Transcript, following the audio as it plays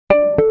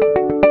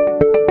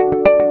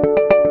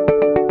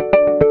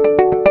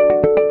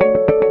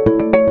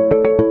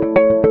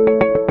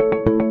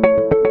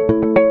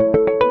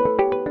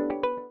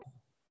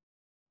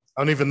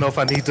I don't even know if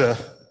I need to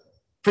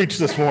preach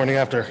this morning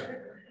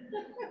after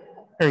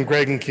hearing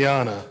Greg and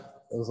Kiana.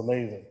 It was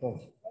amazing.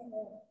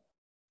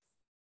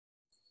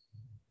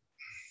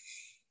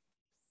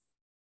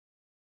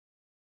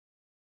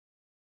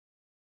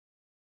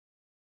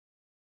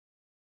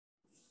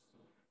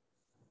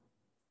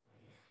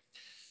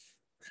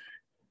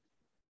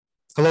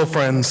 Hello,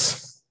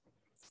 friends.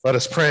 Let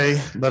us pray.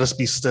 Let us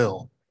be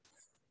still.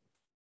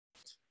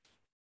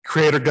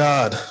 Creator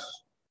God,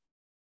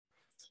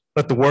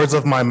 let the words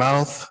of my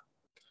mouth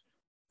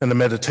and the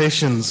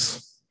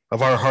meditations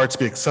of our hearts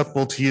be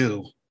acceptable to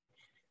you,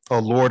 O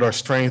Lord, our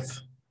strength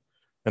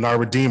and our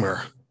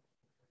Redeemer.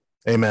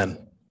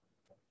 Amen.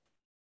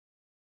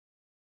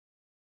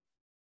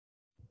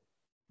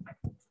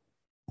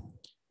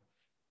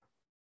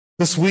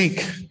 This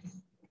week,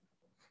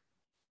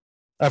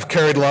 I've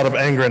carried a lot of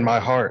anger in my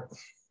heart.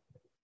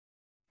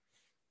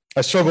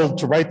 I struggled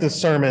to write this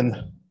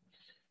sermon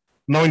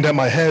knowing that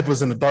my head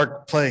was in a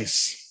dark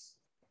place,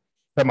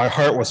 that my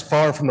heart was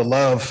far from the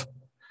love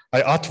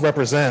I ought to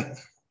represent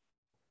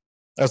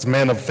as a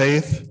man of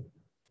faith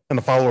and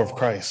a follower of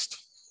Christ.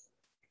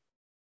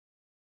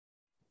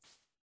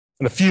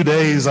 In a few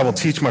days, I will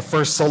teach my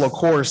first solo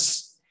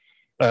course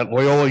at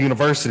Loyola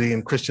University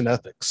in Christian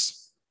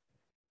ethics.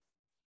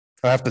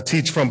 I have to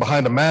teach from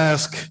behind a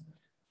mask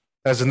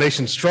as the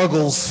nation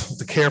struggles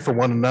to care for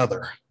one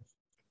another.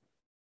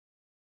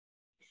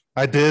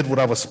 I did what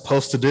I was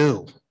supposed to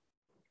do.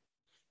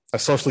 I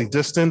socially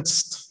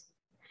distanced,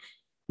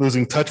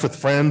 losing touch with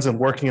friends and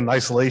working in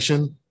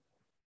isolation.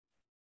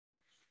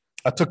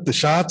 I took the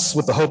shots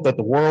with the hope that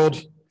the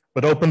world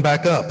would open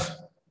back up.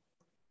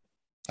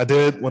 I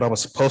did what I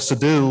was supposed to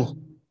do,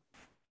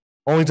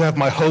 only to have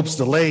my hopes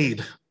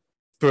delayed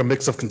through a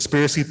mix of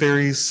conspiracy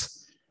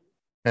theories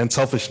and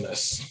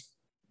selfishness.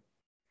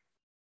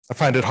 I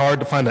find it hard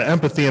to find the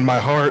empathy in my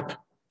heart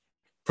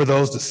for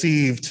those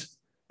deceived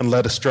and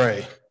led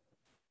astray.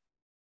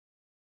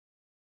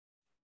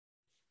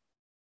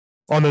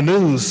 On the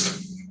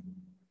news,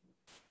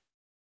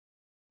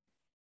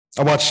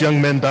 I watched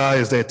young men die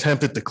as they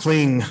attempted to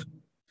cling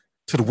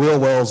to the wheel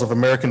wells of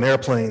American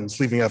airplanes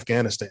leaving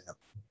Afghanistan.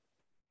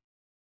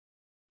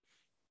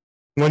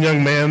 One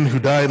young man who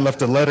died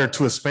left a letter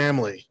to his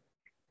family.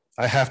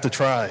 "I have to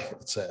try,"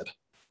 it said.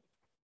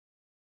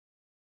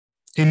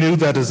 He knew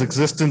that his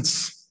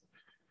existence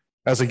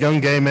as a young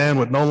gay man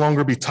would no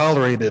longer be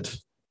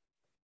tolerated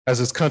as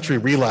his country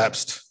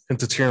relapsed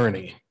into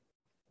tyranny.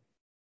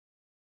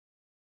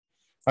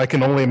 I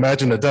can only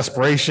imagine the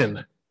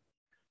desperation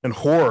and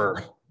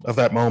horror of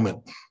that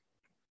moment.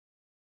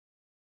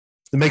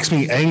 It makes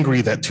me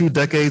angry that 2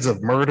 decades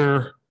of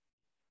murder,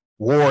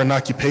 war, and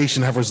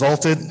occupation have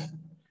resulted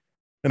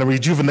in a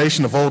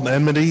rejuvenation of old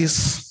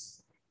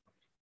enmities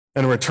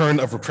and a return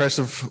of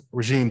repressive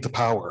regime to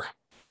power.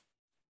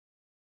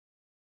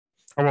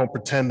 I won't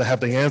pretend to have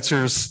the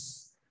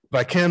answers, but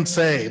I can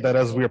say that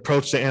as we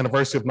approach the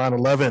anniversary of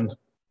 9/11,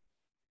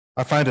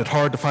 I find it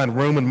hard to find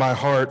room in my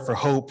heart for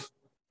hope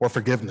or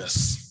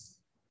forgiveness.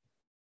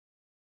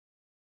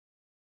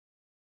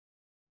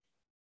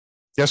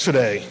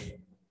 Yesterday,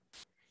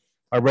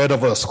 I read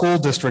of a school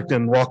district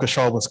in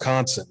Waukesha,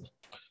 Wisconsin,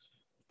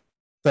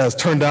 that has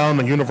turned down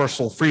a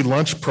universal free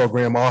lunch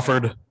program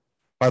offered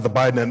by the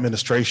Biden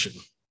administration.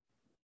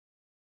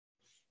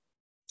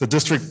 The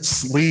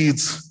district's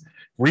lead's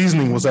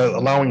reasoning was that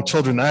allowing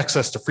children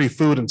access to free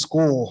food in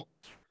school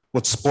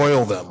would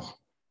spoil them.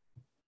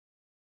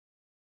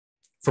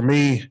 For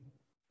me,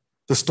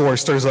 this story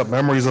stirs up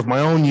memories of my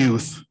own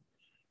youth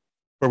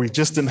where we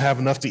just didn't have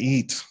enough to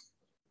eat.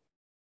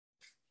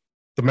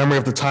 The memory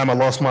of the time I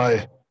lost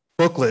my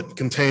booklet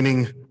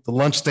containing the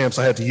lunch stamps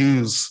I had to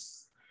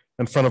use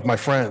in front of my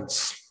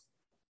friends.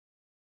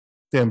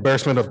 The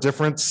embarrassment of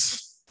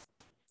difference,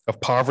 of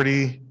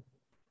poverty,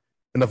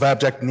 and of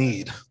abject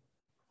need.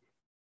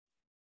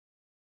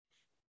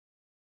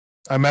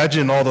 I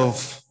imagine all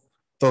of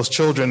those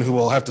children who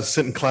will have to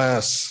sit in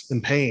class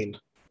in pain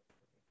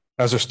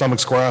as their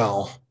stomachs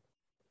growl.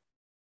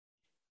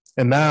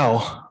 And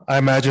now I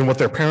imagine what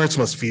their parents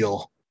must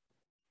feel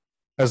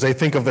as they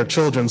think of their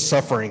children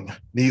suffering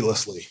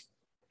needlessly.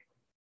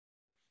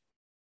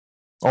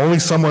 Only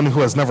someone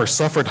who has never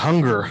suffered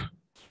hunger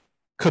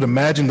could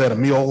imagine that a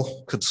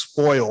meal could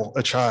spoil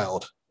a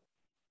child.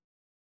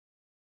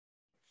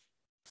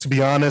 To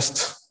be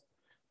honest,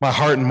 my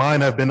heart and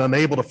mind have been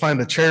unable to find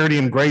the charity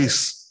and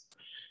grace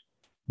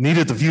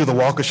needed to view the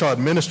Waukesha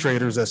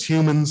administrators as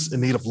humans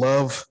in need of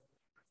love,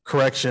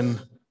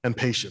 correction, and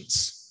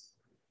patience.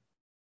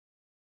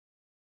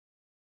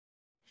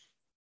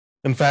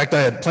 In fact,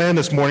 I had planned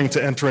this morning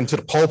to enter into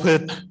the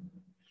pulpit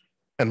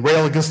and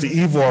rail against the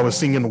evil I was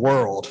seeing in the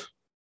world.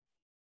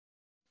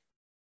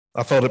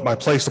 I felt it my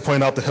place to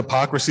point out the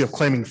hypocrisy of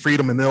claiming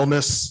freedom in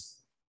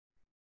illness,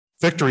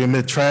 victory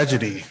amid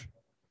tragedy,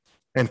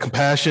 and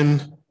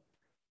compassion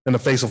in the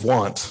face of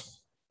want.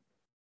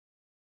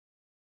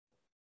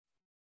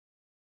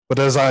 But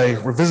as I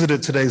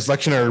revisited today's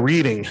lectionary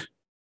reading,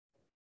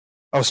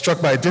 I was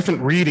struck by a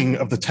different reading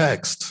of the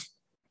text.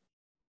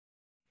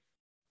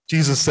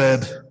 Jesus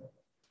said,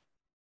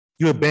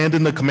 "You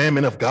abandon the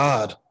commandment of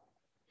God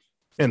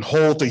and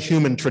hold to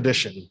human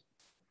tradition.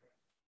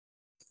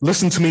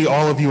 Listen to me,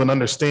 all of you, and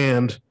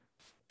understand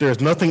there is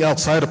nothing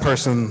outside a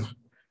person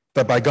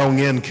that by going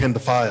in can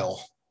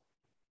defile.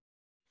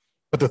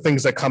 But the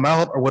things that come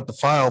out are what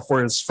defile,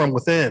 for it is from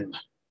within,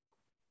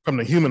 from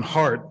the human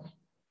heart,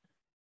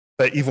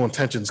 that evil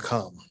intentions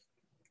come."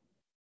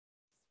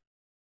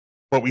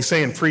 What we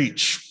say and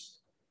preach,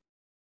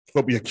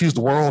 what we accuse the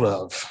world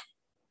of.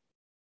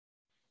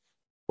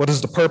 What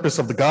is the purpose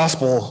of the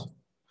gospel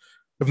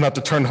if not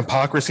to turn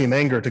hypocrisy and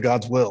anger to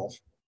God's will?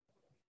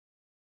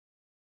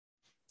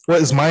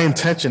 What is my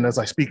intention as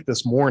I speak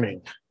this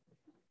morning,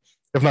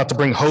 if not to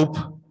bring hope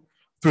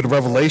through the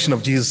revelation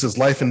of Jesus'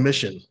 life and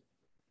mission?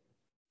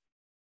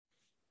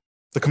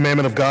 The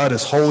commandment of God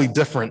is wholly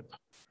different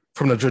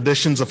from the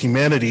traditions of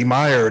humanity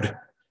mired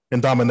in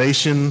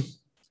domination,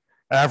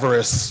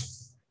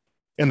 avarice,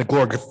 and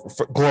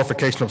the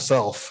glorification of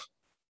self.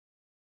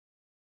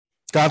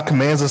 God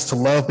commands us to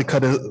love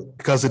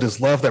because it is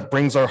love that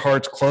brings our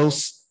hearts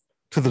close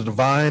to the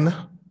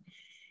divine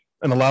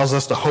and allows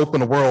us to hope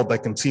in a world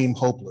that can seem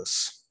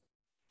hopeless.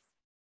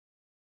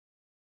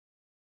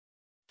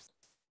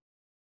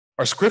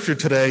 Our scripture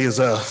today is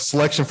a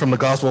selection from the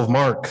Gospel of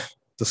Mark,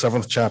 the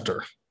 7th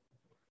chapter.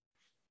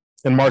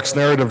 In Mark's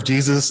narrative,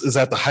 Jesus is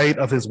at the height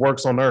of his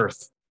works on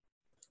earth.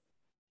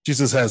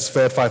 Jesus has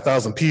fed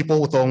 5,000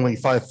 people with only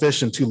 5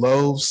 fish and 2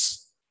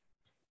 loaves.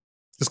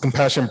 His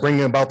compassion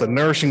bringing about the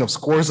nourishing of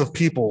scores of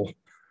people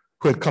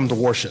who had come to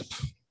worship.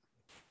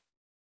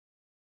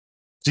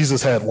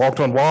 Jesus had walked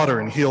on water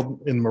and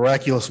healed in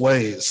miraculous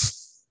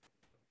ways.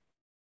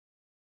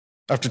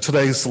 After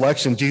today's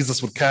selection,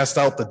 Jesus would cast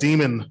out the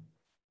demon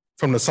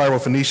from the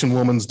Syrophoenician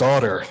woman's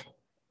daughter,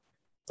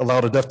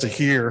 allow the deaf to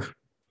hear,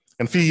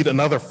 and feed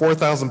another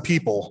 4,000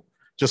 people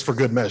just for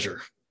good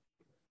measure.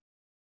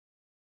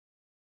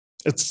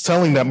 It's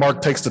telling that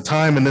Mark takes the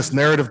time in this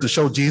narrative to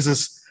show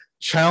Jesus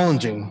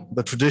challenging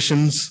the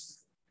traditions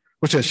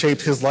which had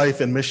shaped his life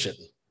and mission.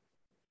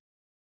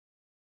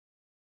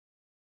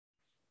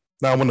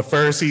 Now, when the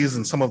Pharisees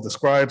and some of the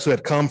scribes who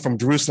had come from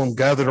Jerusalem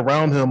gathered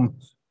around him,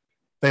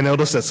 they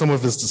noticed that some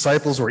of his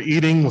disciples were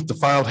eating with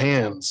defiled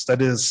hands,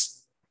 that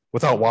is,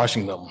 without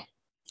washing them.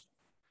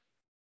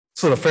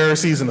 So the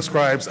Pharisees and the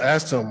scribes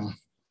asked him,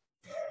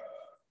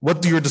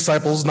 "What do your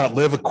disciples not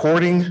live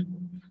according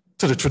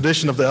to the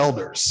tradition of the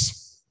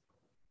elders,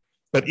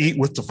 but eat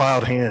with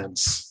defiled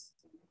hands?"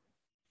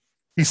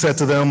 He said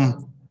to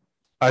them,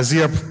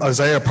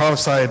 Isaiah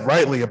prophesied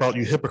rightly about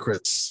you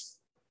hypocrites,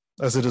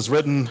 as it is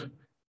written,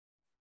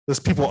 "This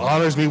people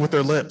honors me with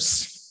their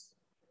lips,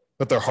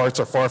 but their hearts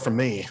are far from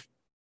me.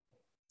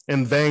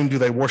 In vain do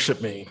they worship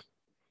me,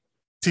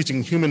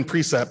 teaching human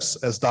precepts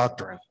as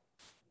doctrine.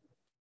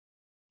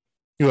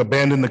 You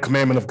abandon the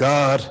commandment of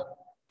God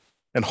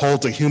and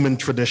hold to human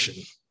tradition."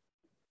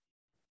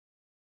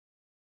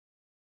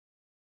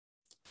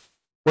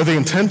 Were the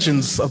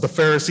intentions of the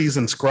Pharisees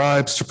and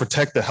scribes to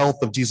protect the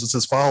health of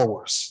Jesus'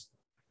 followers?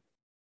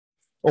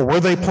 Or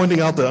were they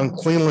pointing out the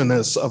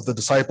uncleanliness of the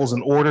disciples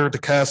in order to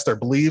cast their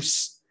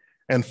beliefs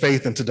and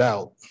faith into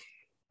doubt?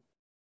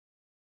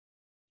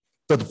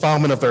 The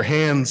defilement of their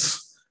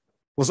hands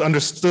was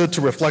understood to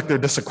reflect their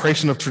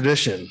desecration of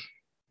tradition,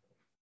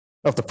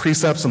 of the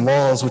precepts and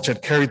laws which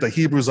had carried the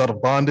Hebrews out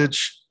of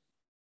bondage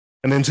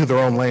and into their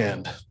own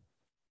land.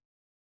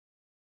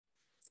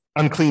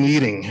 Unclean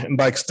eating, and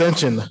by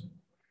extension,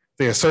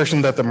 the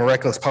assertion that the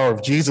miraculous power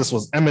of Jesus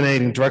was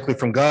emanating directly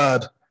from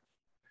God,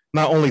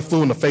 not only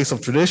flew in the face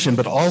of tradition,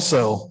 but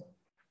also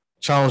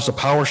challenged the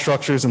power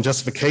structures and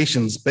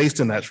justifications based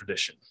in that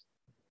tradition.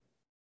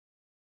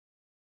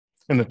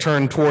 In the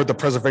turn toward the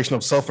preservation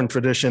of self and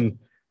tradition,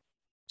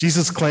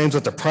 Jesus claims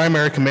that the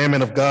primary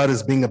commandment of God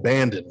is being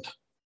abandoned,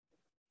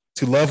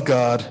 to love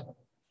God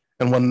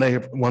and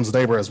one's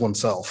neighbor as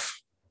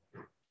oneself.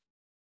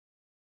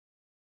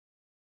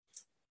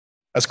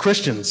 As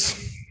Christians,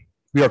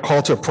 we are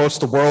called to approach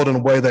the world in a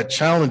way that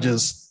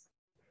challenges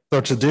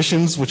the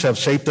traditions which have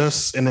shaped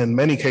us and in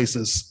many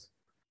cases,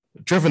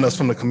 driven us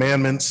from the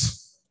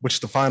commandments which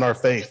define our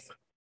faith.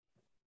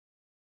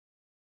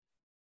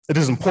 It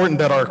is important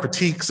that our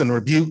critiques and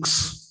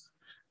rebukes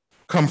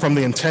come from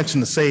the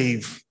intention to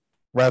save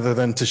rather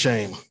than to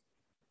shame.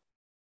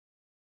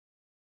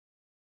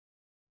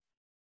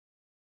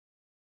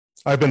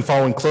 I've been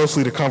following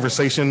closely the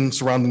conversation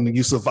surrounding the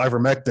use of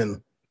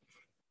ivermectin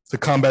to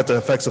combat the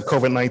effects of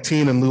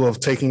COVID-19 in lieu of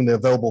taking the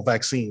available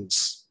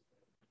vaccines.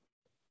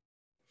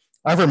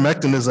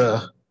 Ivermectin is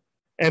an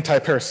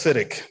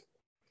antiparasitic,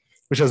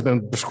 which has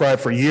been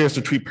prescribed for years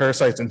to treat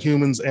parasites in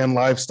humans and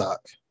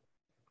livestock.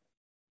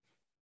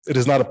 It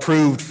is not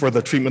approved for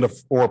the treatment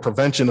of or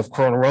prevention of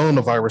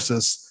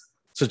coronaviruses,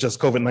 such as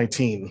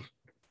COVID-19.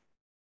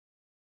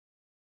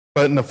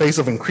 But in the face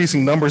of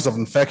increasing numbers of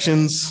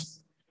infections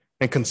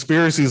and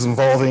conspiracies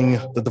involving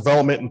the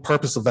development and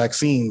purpose of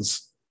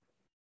vaccines,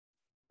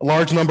 A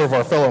large number of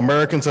our fellow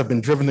Americans have been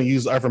driven to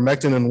use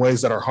ivermectin in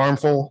ways that are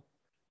harmful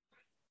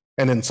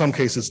and in some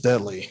cases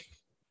deadly.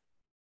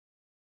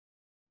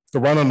 The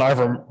run on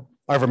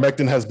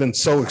ivermectin has been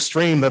so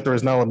extreme that there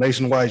is now a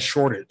nationwide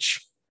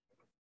shortage.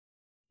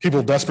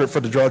 People desperate for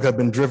the drug have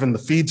been driven to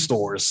feed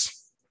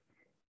stores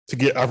to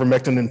get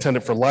ivermectin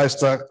intended for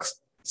livestock,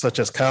 such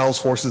as cows,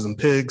 horses, and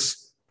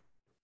pigs,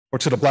 or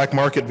to the black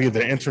market via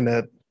the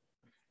internet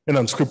and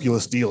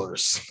unscrupulous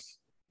dealers.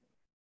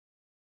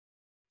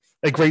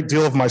 A great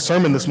deal of my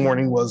sermon this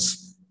morning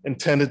was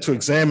intended to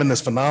examine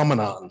this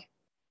phenomenon,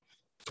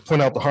 to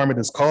point out the harm it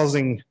is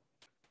causing,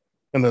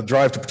 and the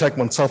drive to protect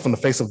oneself in the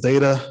face of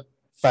data,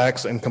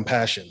 facts, and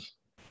compassion.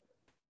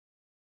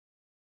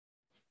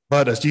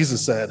 But as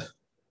Jesus said,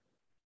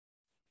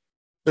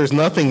 there's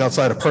nothing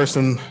outside a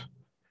person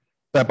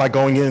that by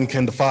going in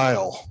can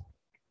defile,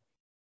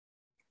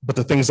 but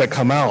the things that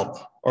come out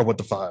are what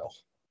defile.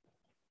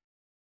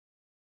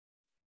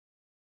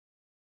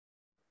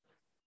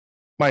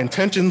 My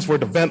intentions were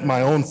to vent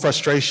my own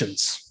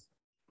frustrations.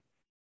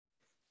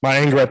 My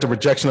anger at the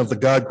rejection of the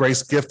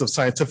God-graced gift of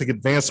scientific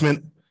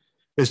advancement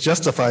is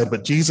justified,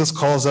 but Jesus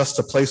calls us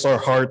to place our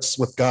hearts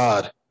with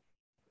God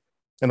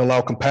and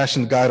allow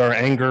compassion to guide our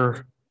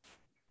anger,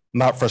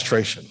 not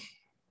frustration.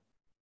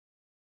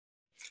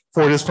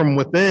 For it is from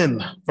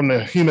within, from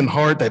the human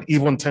heart, that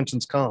evil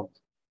intentions come.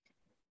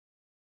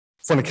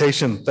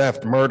 Fornication,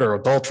 theft, murder,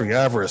 adultery,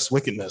 avarice,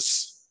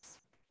 wickedness,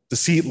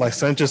 deceit,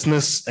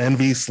 licentiousness,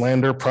 envy,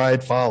 slander,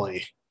 pride,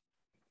 folly.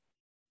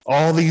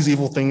 All these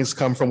evil things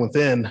come from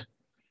within,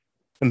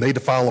 and they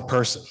defile a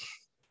person.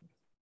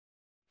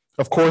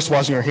 Of course,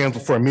 washing our hands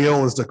before a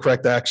meal is the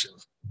correct action.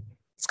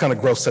 It's kind of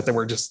gross that they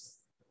were just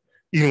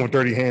eating with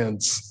dirty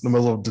hands in the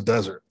middle of the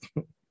desert.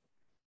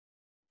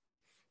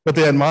 But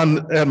the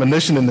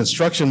admonition and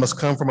instruction must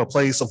come from a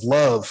place of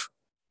love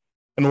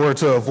in order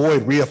to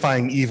avoid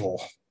reifying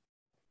evil.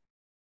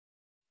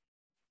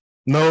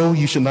 No,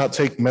 you should not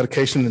take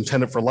medication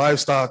intended for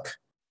livestock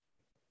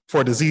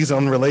for a disease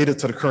unrelated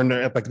to the current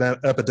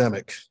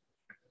epidemic.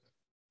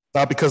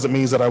 Not because it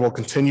means that I will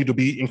continue to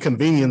be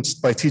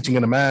inconvenienced by teaching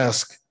in a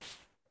mask,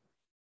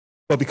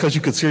 but because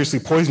you could seriously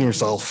poison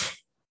yourself,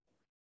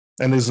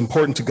 and it is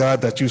important to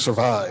God that you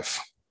survive.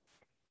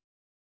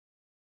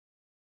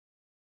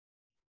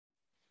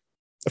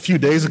 A few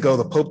days ago,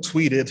 the Pope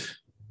tweeted,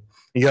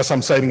 and yes,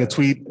 I'm citing a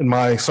tweet in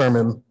my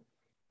sermon.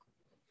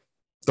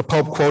 The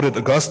Pope quoted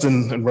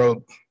Augustine and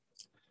wrote,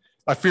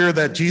 "I fear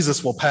that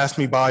Jesus will pass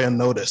me by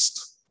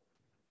unnoticed."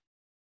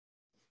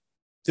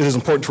 It is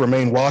important to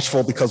remain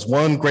watchful because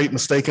one great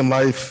mistake in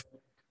life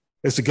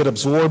is to get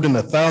absorbed in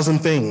 1,000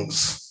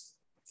 things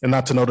and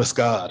not to notice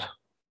God.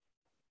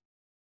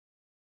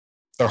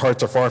 Their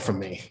hearts are far from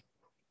me.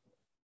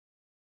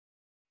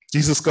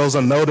 Jesus goes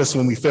unnoticed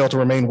when we fail to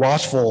remain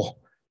watchful,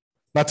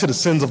 not to the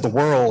sins of the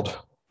world,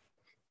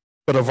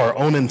 but of our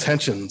own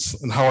intentions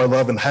and how our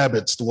love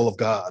inhabits the will of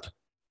God.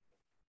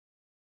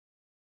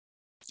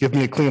 Give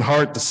me a clean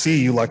heart to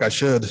see you like I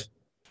should,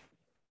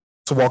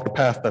 to walk the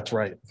path that's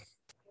right.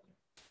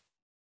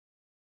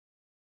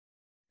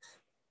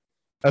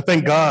 I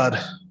thank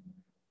God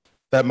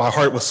that my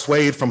heart was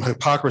swayed from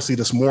hypocrisy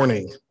this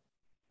morning,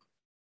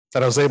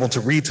 that I was able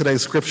to read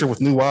today's scripture with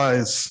new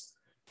eyes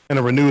and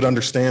a renewed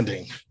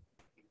understanding.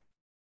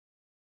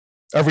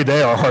 Every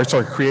day, our hearts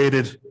are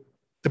created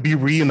to be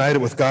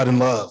reunited with God in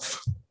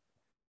love.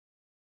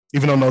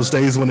 Even on those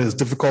days when it is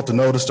difficult to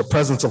notice the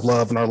presence of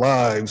love in our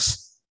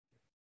lives,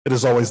 it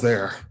is always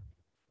there.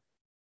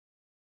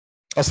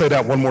 I'll say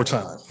that one more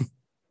time.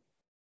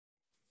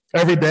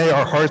 Every day,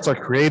 our hearts are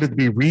created to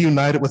be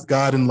reunited with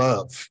God in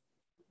love.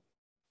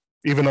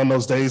 Even on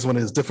those days when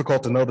it is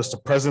difficult to notice the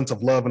presence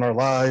of love in our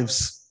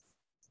lives,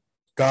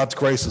 God's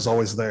grace is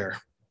always there.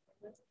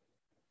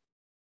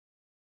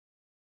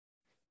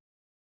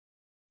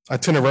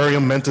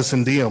 Itinerarium mentis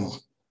in diem,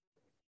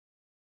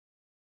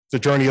 the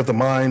journey of the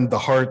mind, the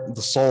heart,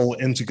 the soul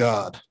into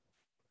God.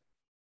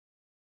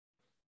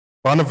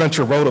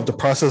 Bonaventure wrote of the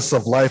process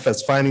of life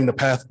as finding the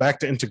path back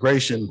to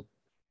integration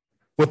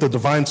with the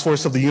divine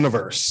source of the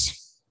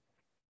universe.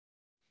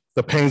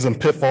 The pains and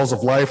pitfalls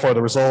of life are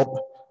the result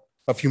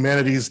of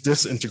humanity's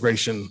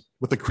disintegration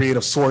with the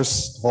creative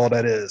source of all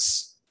that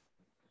is.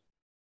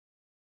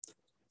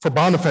 For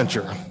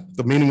Bonaventure,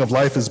 the meaning of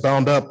life is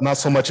bound up not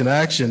so much in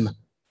action,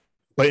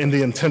 but in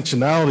the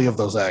intentionality of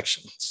those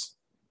actions.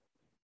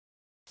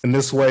 In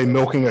this way,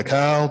 milking a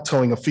cow,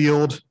 tilling a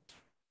field,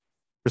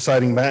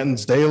 reciting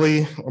matins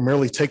daily, or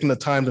merely taking the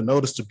time to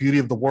notice the beauty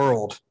of the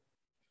world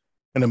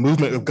and the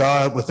movement of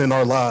God within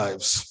our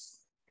lives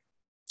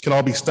can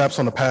all be steps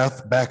on the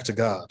path back to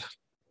God.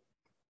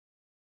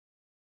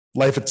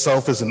 Life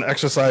itself is an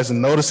exercise in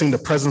noticing the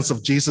presence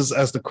of Jesus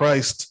as the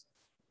Christ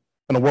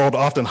in a world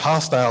often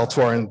hostile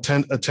to our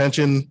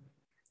attention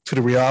to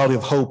the reality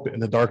of hope in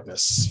the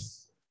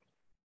darkness.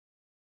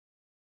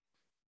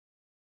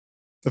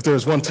 If there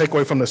is one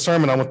takeaway from this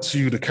sermon I want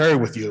you to carry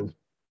with you,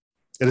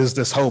 it is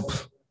this hope.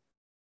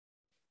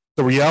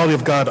 The reality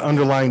of God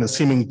underlying the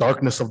seeming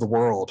darkness of the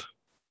world.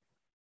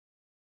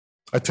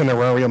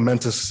 Itinerarium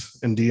mentis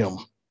in diem.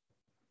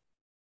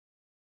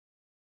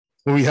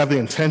 when we have the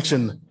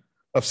intention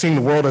of seeing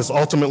the world as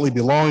ultimately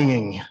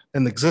belonging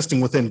and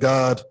existing within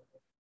God,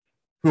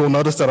 we will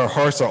notice that our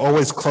hearts are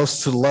always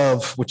close to the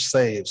love which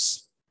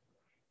saves,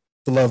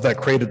 the love that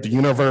created the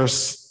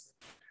universe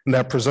and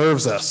that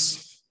preserves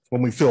us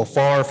when we feel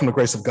far from the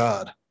grace of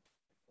God.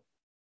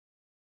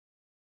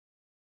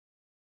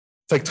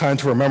 Take time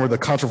to remember the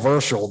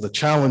controversial, the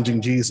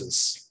challenging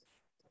Jesus.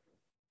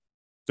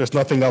 There's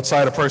nothing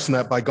outside a person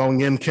that by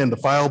going in can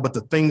defile, but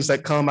the things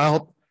that come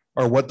out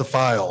are what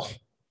defile.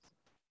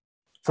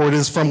 For it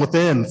is from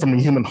within, from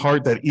the human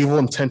heart, that evil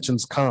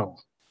intentions come.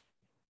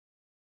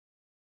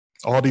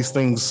 All these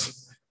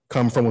things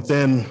come from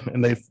within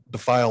and they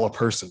defile a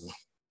person.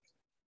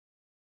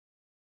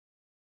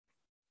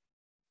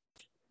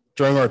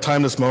 During our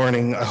time this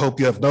morning, I hope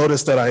you have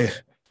noticed that I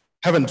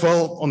haven't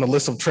dwelt on the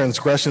list of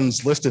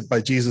transgressions listed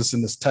by Jesus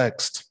in this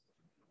text.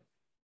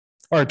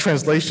 Our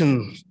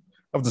translation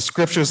of the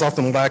scriptures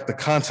often lack the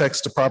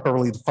context to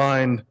properly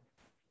define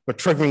what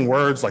triggering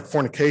words like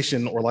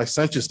fornication or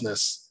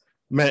licentiousness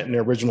meant in the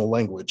original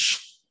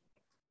language.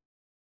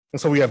 And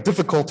so we have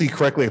difficulty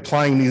correctly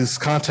applying these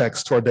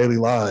contexts to our daily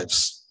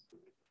lives.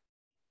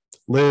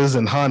 Liz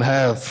and Han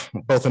have,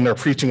 both in their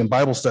preaching and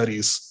Bible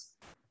studies,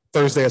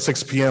 Thursday at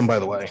 6 p.m., by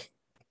the way,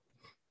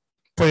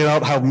 pointed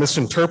out how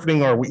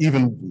misinterpreting or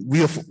even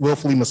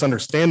willfully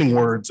misunderstanding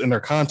words in their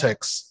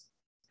context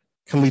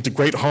can lead to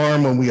great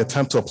harm when we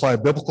attempt to apply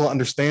biblical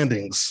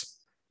understandings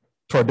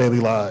to our daily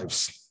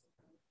lives.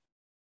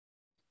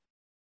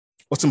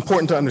 What's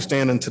important to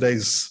understand in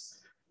today's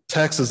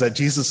text is that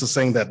Jesus is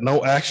saying that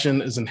no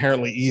action is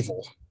inherently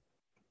evil,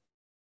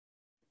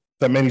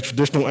 that many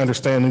traditional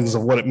understandings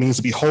of what it means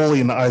to be holy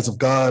in the eyes of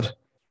God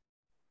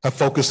have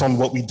focused on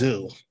what we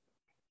do.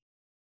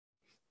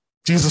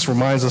 Jesus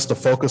reminds us to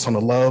focus on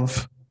the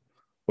love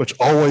which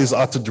always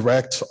ought to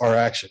direct our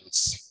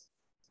actions.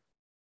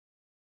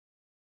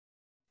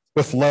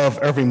 With love,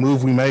 every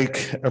move we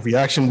make, every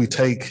action we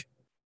take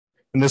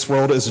in this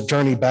world is a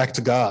journey back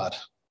to God.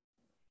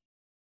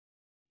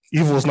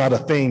 Evil is not a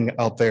thing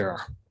out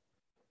there.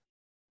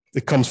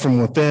 It comes from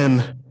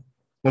within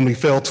when we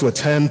fail to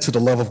attend to the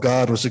love of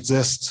God which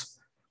exists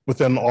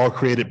within all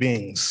created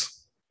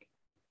beings.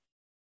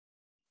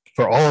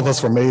 For all of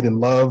us were made in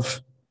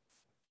love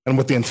and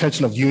with the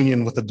intention of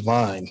union with the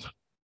divine.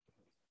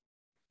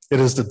 It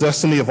is the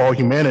destiny of all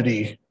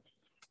humanity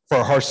for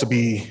our hearts to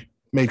be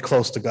made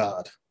close to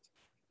God.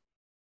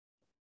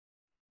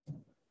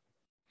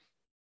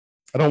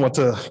 I don't want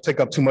to take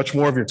up too much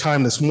more of your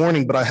time this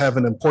morning, but I have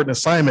an important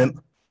assignment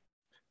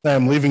that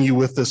I'm leaving you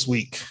with this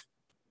week.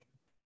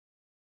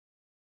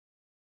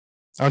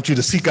 I want you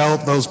to seek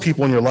out those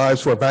people in your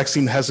lives who are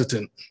vaccine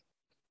hesitant.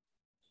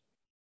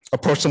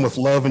 Approach them with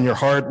love in your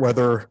heart,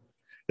 whether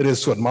it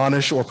is to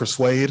admonish or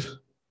persuade,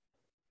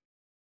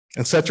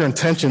 and set your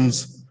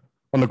intentions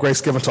on the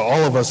grace given to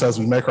all of us as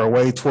we make our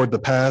way toward the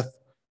path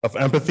of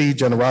empathy,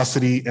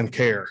 generosity, and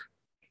care.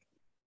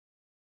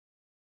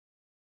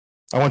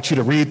 I want you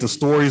to read the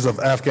stories of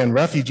Afghan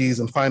refugees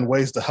and find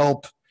ways to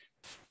help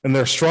in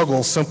their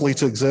struggles simply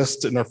to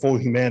exist in their full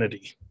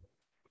humanity.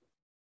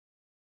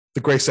 The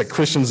grace that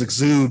Christians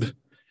exude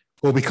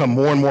will become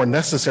more and more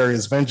necessary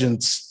as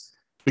vengeance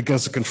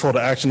begins to control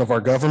the action of our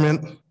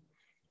government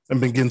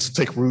and begins to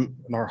take root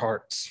in our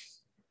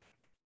hearts.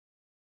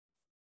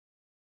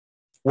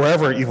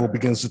 Wherever evil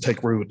begins to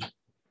take root,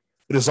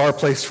 it is our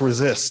place to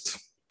resist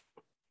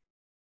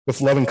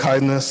with loving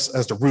kindness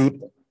as the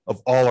root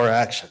of all our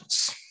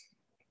actions.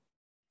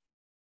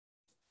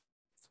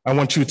 I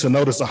want you to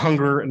notice the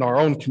hunger in our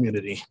own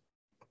community,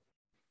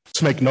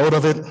 to make note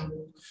of it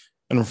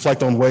and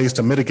reflect on ways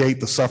to mitigate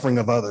the suffering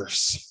of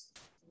others.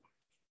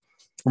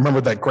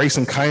 Remember that grace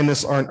and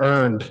kindness aren't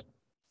earned,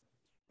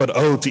 but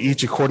owed to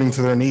each according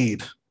to their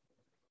need.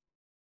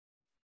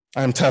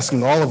 I am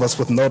tasking all of us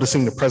with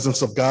noticing the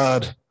presence of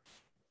God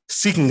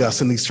seeking us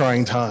in these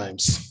trying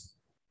times.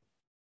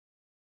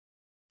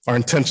 Our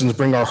intentions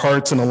bring our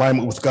hearts in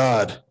alignment with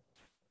God.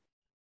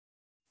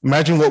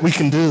 Imagine what we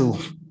can do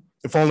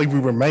if only we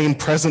remain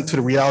present to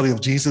the reality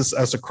of Jesus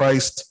as the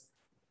Christ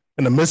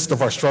in the midst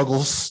of our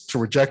struggles to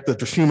reject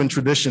the human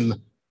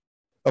tradition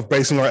of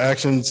basing our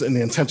actions in the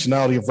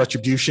intentionality of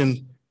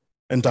retribution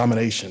and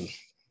domination.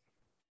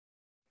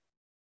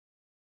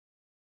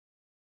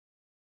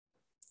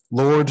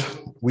 Lord,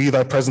 we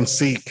thy presence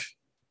seek.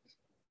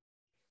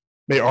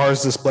 May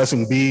ours this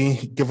blessing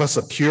be. Give us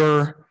a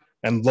pure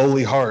and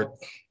lowly heart,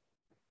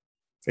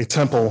 a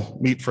temple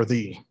meet for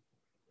thee.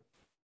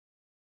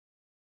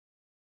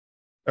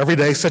 Every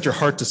day, set your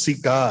heart to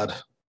seek God,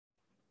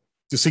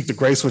 to seek the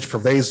grace which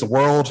pervades the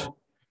world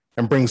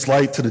and brings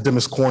light to the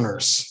dimmest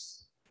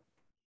corners.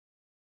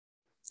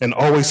 And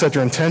always set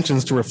your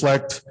intentions to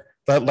reflect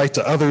that light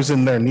to others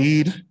in their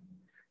need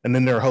and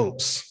in their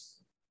hopes.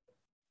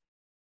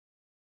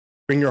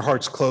 Bring your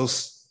hearts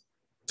close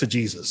to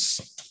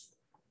Jesus.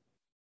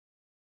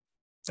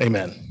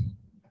 Amen.